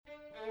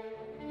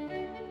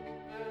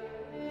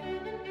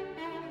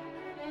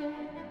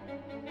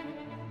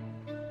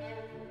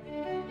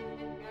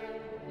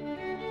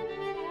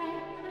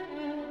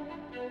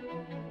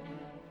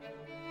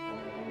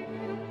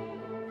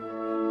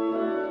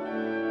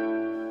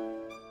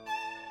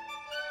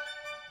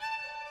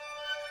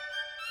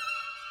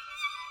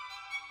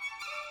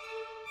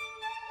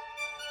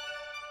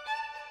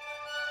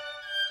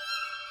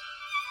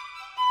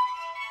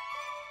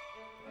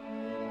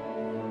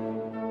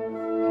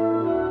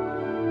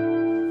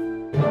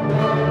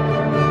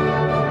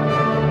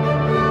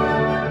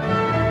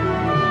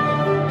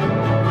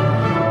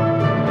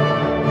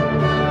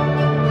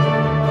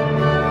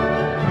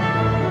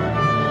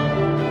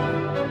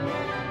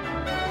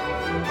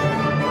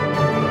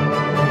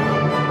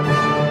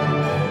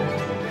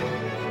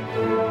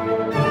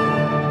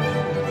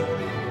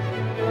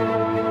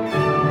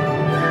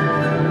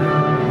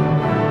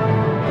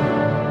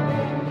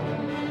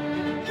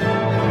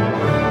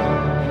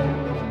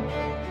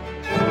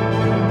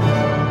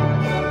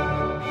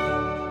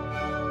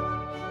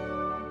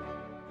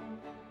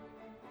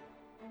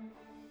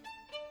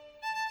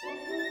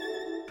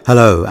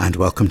Hello and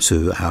welcome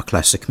to our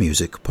classic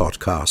music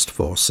podcast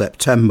for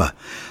September.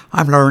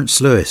 I'm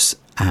Lawrence Lewis,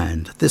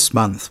 and this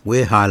month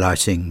we're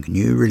highlighting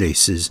new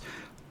releases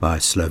by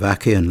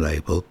Slovakian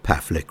label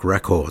Pavlik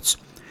Records.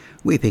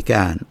 We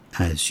began,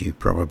 as you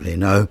probably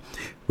know,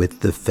 with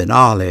the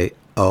finale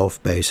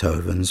of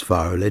Beethoven's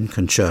Violin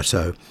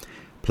Concerto,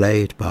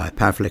 played by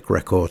Pavlik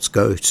Records'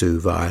 go-to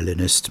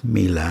violinist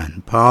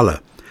Milan Pála,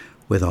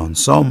 with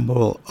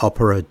Ensemble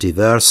Opera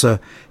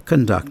Diversa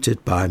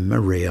conducted by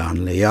Marián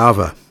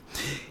Lyava.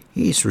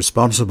 He's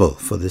responsible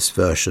for this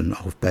version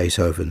of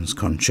Beethoven's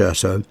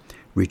concerto,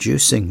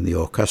 reducing the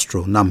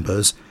orchestral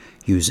numbers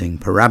using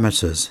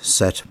parameters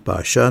set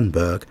by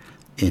Schoenberg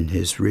in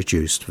his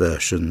reduced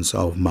versions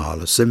of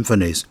Mahler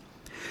symphonies.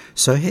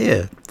 So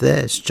here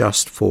there's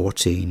just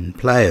 14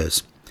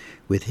 players,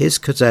 with his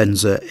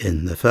cadenza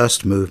in the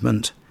first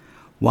movement,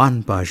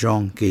 one by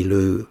Jean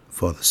Guillou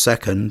for the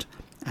second,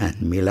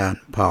 and Milan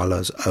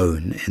Pála's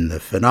own in the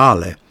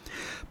finale,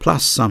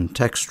 plus some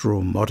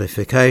textural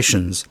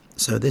modifications,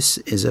 so this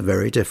is a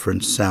very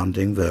different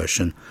sounding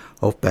version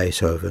of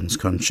Beethoven's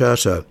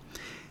concerto.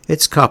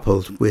 It's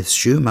coupled with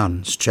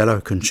Schumann's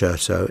cello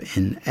concerto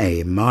in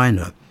A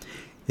minor,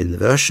 in the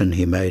version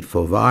he made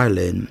for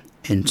violin,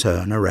 in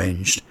turn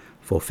arranged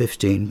for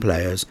 15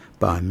 players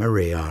by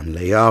Marián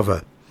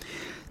Lyava.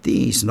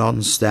 These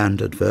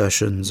non-standard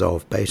versions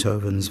of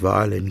Beethoven's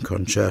violin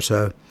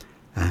concerto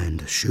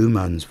and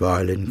Schumann's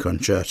violin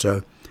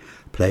concerto,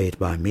 played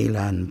by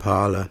Milan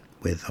Pála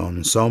with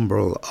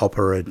Ensemble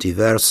Opera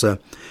Diversa,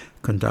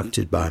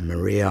 conducted by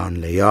Marián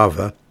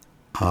Lyava,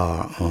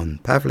 are on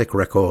Pavlik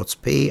Records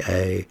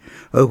PA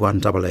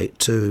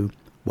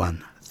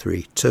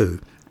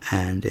 01882-132,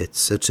 and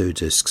it's a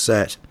 2-disc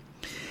set.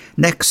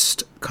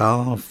 Next,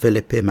 Carl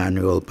Philipp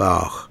Emanuel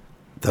Bach,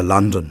 the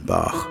London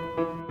Bach.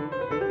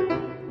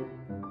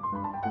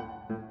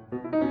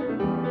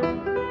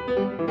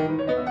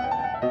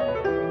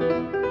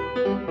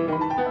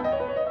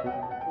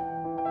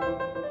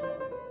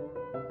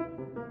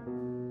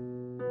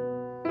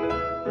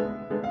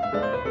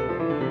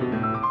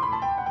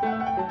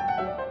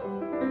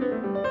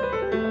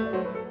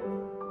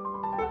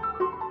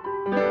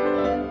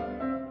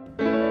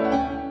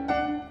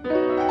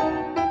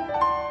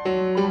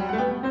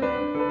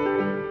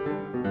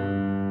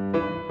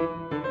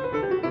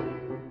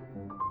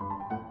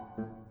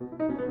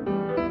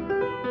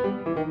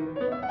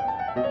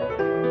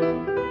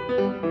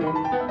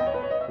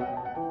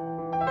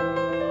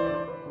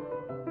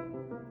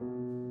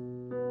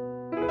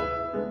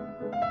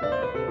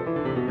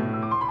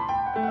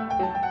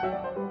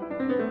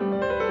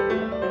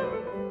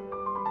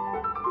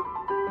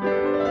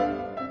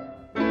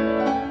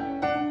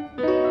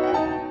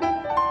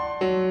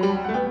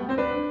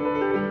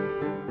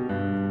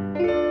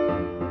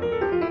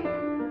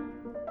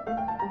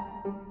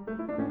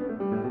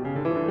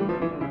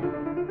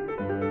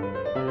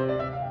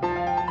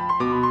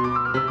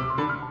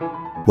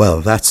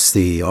 Well, that's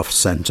the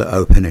off-centre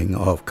opening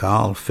of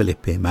Carl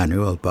Philipp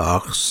Emanuel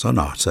Bach's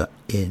Sonata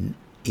in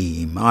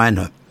E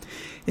minor.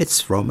 It's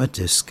from a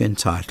disc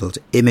entitled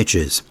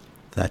Images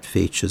that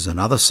features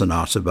another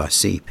sonata by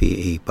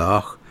C.P.E.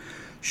 Bach,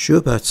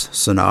 Schubert's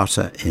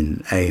Sonata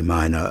in A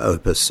minor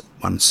opus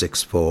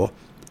 164,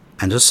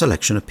 and a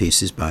selection of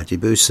pieces by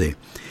Debussy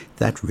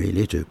that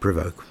really do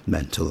provoke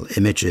mental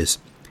images.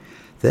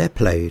 They're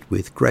played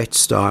with great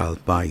style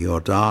by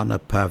Jordana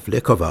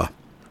Pavlikova,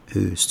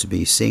 who's to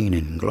be seen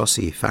in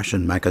glossy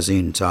fashion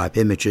magazine-type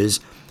images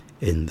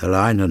in the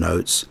liner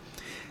notes.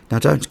 Now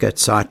don't get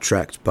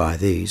sidetracked by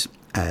these,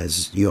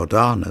 as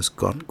Jordana's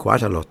got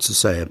quite a lot to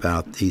say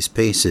about these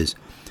pieces,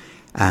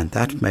 and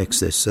that makes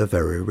this a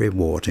very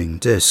rewarding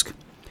disc.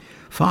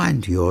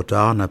 Find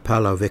Jordana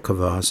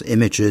Pavlikova's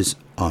images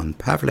on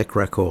Pavlik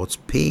Records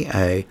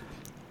PA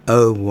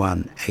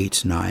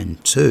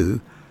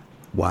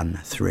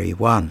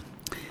 01892-131.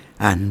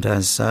 And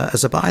as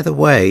a by the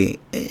way,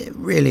 it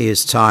really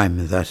is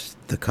time that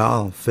the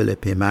Carl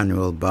Philipp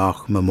Emanuel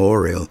Bach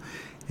Memorial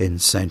in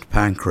St.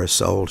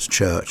 Pancras Old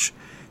Church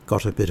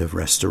got a bit of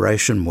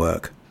restoration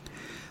work.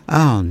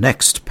 Our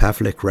next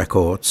Pavlik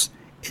Records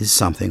is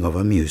something of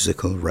a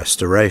musical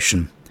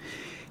restoration.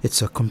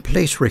 It's a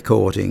complete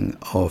recording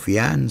of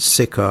Jan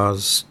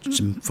Sikar's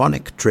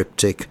symphonic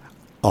triptych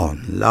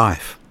On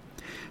Life.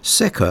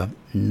 Sikar,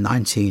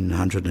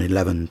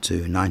 1911 to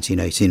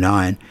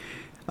 1989,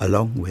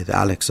 along with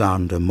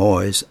Alexander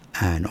Moyes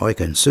and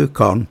Eugen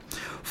Sukon,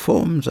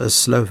 formed a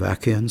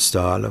Slovakian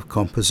style of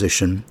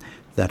composition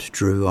that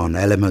drew on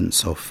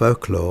elements of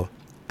folklore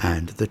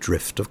and the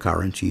drift of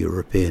current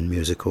European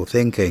musical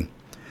thinking.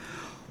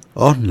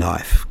 On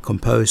Life,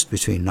 composed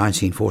between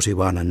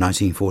 1941 and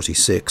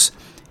 1946,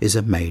 is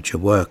a major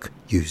work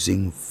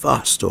using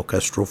vast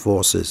orchestral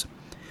forces.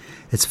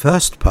 Its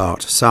first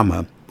part,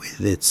 Summer,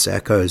 with its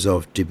echoes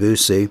of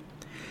Debussy,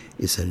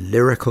 is a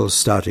lyrical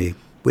study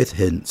with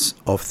hints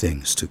of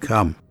things to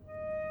come.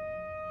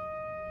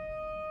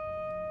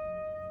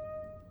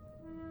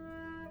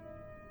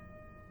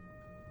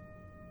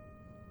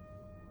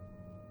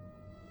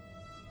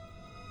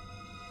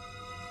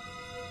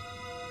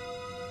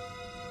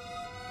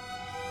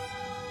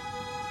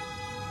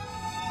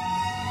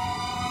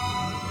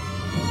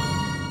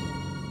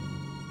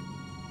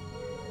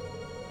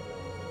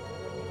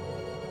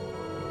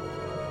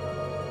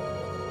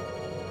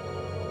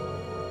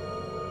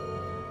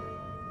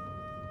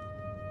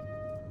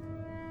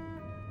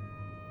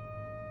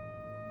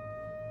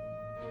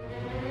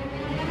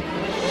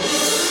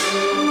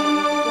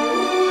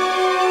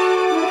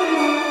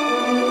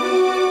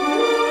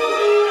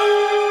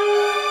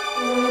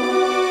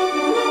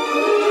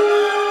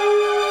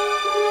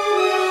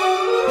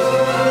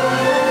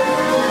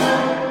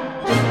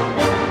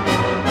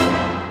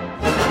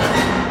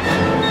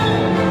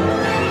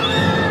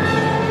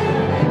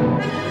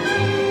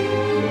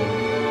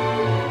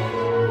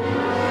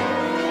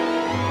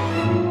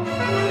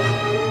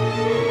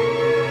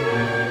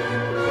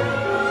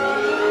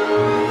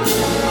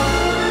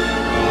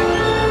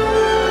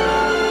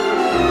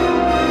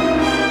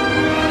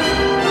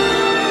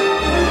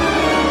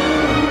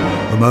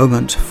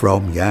 moment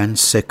from Jan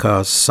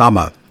Sikar's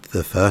Summer,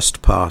 the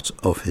first part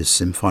of his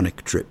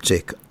symphonic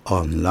triptych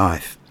On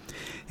Life.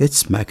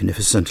 It's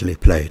magnificently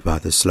played by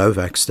the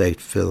Slovak State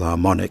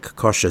Philharmonic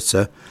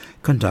Košice,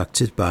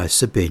 conducted by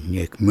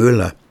Zbigniew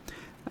Müller,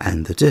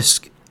 and the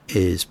disc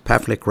is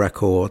Pavlik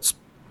Records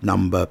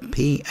number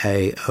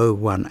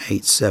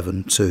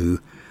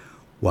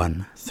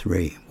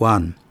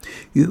PA01872-131.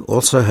 You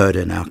also heard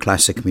in our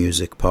classic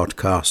music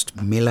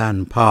podcast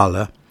Milan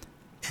Pála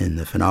in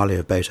the finale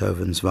of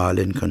Beethoven's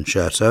Violin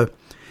Concerto.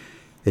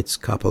 It's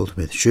coupled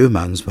with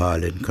Schumann's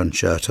Violin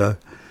Concerto,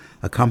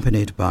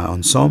 accompanied by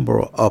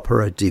Ensemble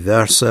Opera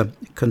Diversa,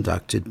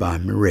 conducted by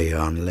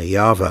Marian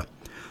Lejava,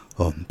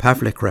 on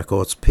Pavlik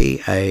Records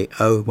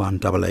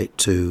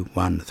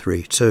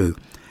PA01882-132,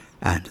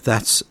 and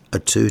that's a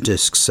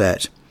 2-disc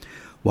set,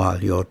 while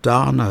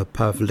Jordana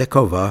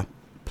Pavlikova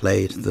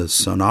played the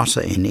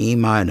Sonata in E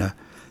minor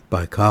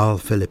by Carl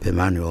Philipp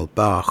Emanuel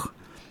Bach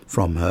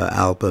from her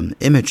album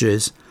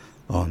Images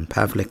on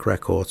Pavlik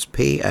Records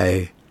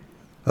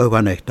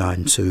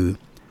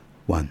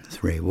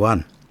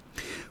PA01892-131.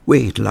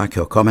 We'd like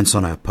your comments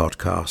on our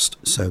podcast,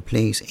 so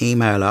please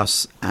email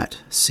us at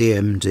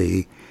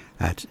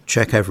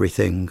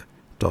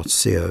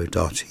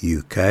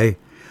cmd@checkeverything.co.uk,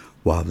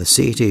 while the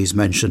CDs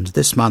mentioned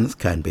this month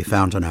can be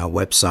found on our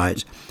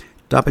website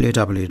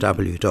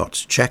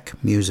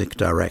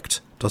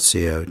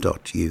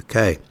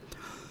www.checkmusicdirect.co.uk.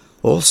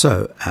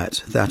 Also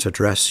at that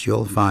address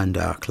you'll find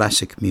our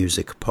Classic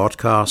Music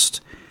Podcast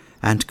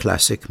and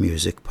Classic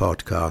Music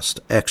Podcast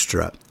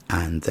Extra,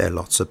 and there are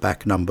lots of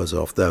back numbers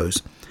of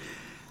those.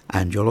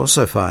 And you'll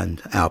also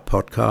find our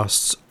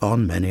podcasts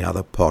on many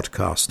other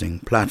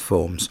podcasting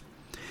platforms.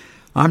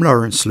 I'm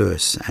Lawrence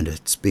Lewis, and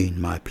it's been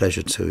my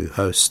pleasure to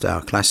host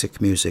our Classic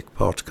Music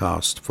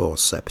Podcast for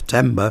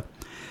September,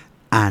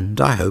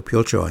 and I hope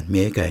you'll join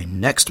me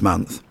again next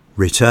month.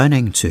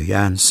 Returning to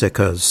Jan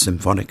Sikar's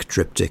symphonic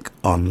triptych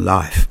On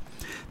Life,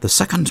 the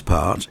second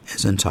part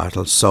is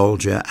entitled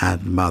Soldier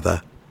and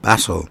Mother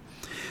Battle.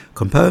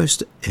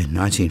 Composed in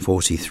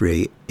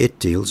 1943, it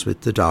deals with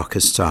the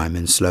darkest time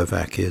in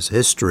Slovakia's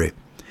history,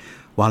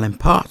 while in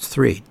Part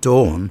 3,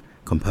 Dawn,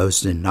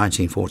 composed in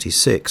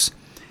 1946,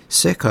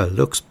 Sikar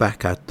looks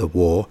back at the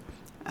war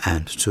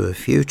and to a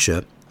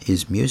future,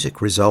 his music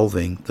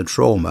resolving the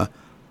trauma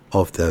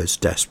of those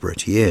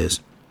desperate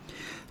years.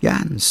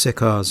 Jan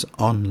Sikar's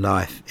On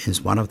Life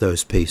is one of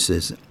those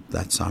pieces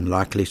that's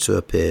unlikely to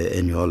appear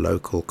in your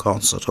local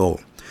concert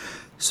hall.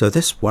 So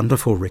this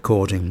wonderful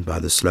recording by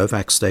the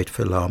Slovak State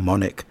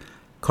Philharmonic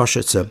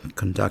Košice,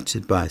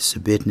 conducted by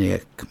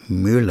Zbigniew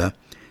Müller,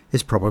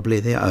 is probably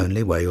the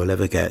only way you'll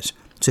ever get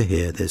to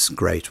hear this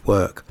great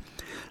work.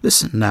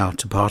 Listen now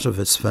to part of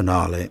its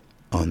finale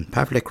on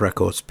Pavlik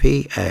Records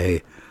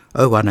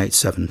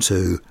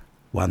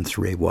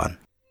PA01872-131.